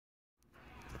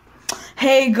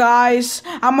Hey guys,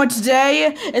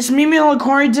 today it's Mimi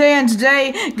Corny Day, and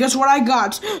today, guess what I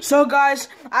got? So guys,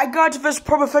 I got this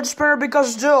purple fidget spinner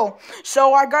because do.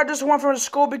 So I got this one from the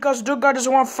school because do. Got this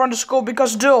one from the school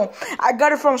because do. I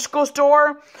got it from school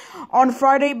store on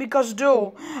Friday because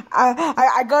do.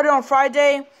 I got it on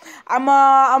Friday. I'm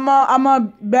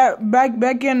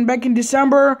back in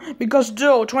December because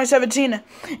do 2017,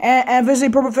 and this is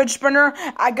a purple fidget spinner.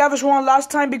 I got this one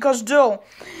last time because do.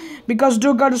 Because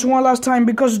do got this one last time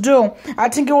because do. I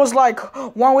think it was like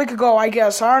 1 week ago, I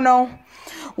guess. I don't know.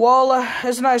 Well,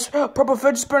 it's a nice purple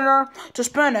fidget spinner to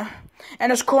spin.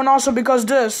 And it's cool and awesome because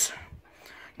this.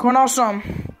 Cool and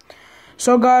awesome.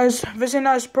 So guys, this is a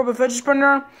nice purple fidget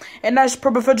spinner. A nice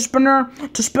purple fidget spinner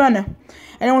to spin.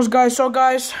 Anyways guys, so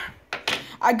guys,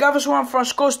 I got this one from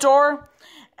school store.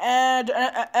 And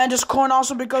it's cool and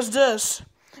awesome because this.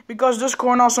 Because this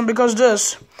cool and awesome because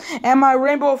this. And my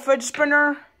rainbow fidget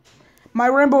spinner. My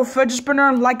rainbow fidget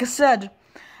spinner, like I said,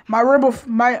 my rainbow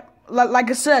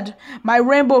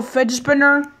fidget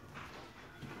spinner,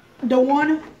 the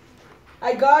one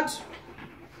I got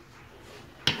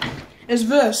is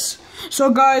this. So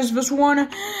guys, this one,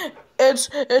 it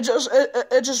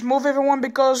just move everyone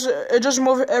because it does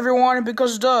move.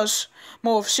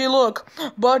 See, look,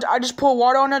 but I just put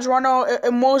water on it right now.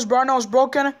 It moves, but right now it's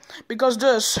broken because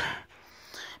this,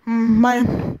 my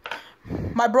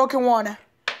broken one.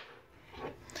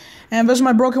 And this is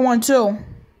my broken one too.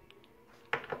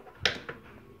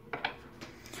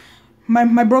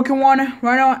 My broken one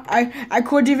right now. I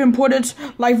could even put it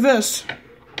like this,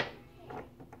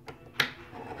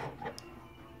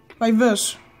 or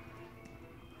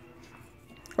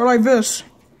like this.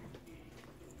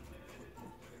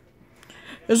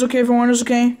 It's okay, everyone. It's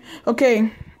okay.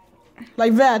 Okay,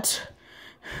 like that.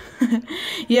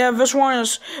 Yeah, this one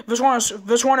is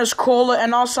cool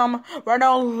and awesome. Right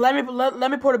now, let me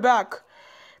put it back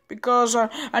because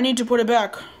I need to put it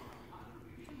back.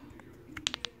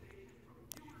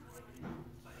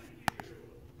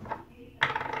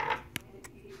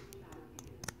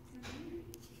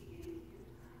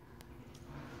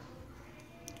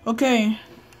 Okay.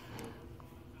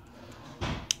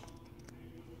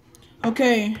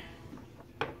 Okay.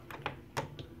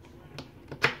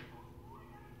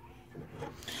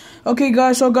 Okay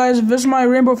guys, so guys, this is my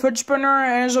rainbow fidget spinner,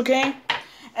 and it's okay.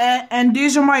 And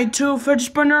these are my two fidget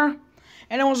spinner.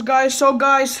 And it was guys, so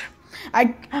guys,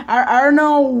 I don't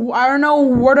know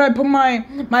where do I put my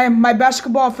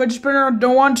basketball fidget spinner.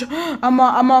 Don't want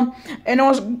and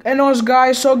it was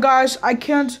guys, so guys, I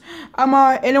can't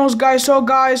and it was guys, so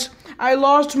guys, I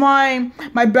lost my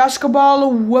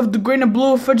basketball with the green and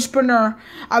blue fidget spinner.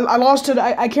 I lost it.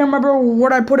 I can't remember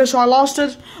where I put it, so I lost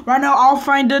it. Right now I'll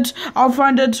find it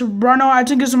right now. I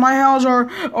think it's in my house or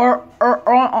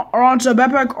onto a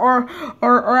backpack or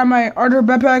at my other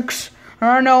backpacks.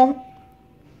 I don't know.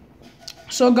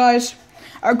 So guys,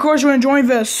 of course you're enjoying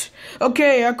this.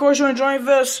 Okay, of course you're enjoying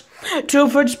this. Two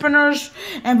fidget spinners,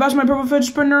 and that's my purple fidget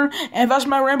spinner, and that's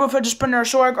my rainbow fidget spinner.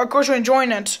 So of course you're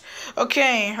enjoying it.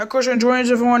 Okay, of course you're enjoying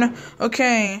it, everyone.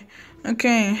 Okay. Of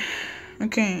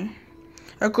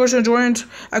course you're enjoying it.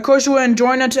 Of course you're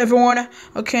enjoying it, everyone.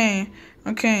 Okay.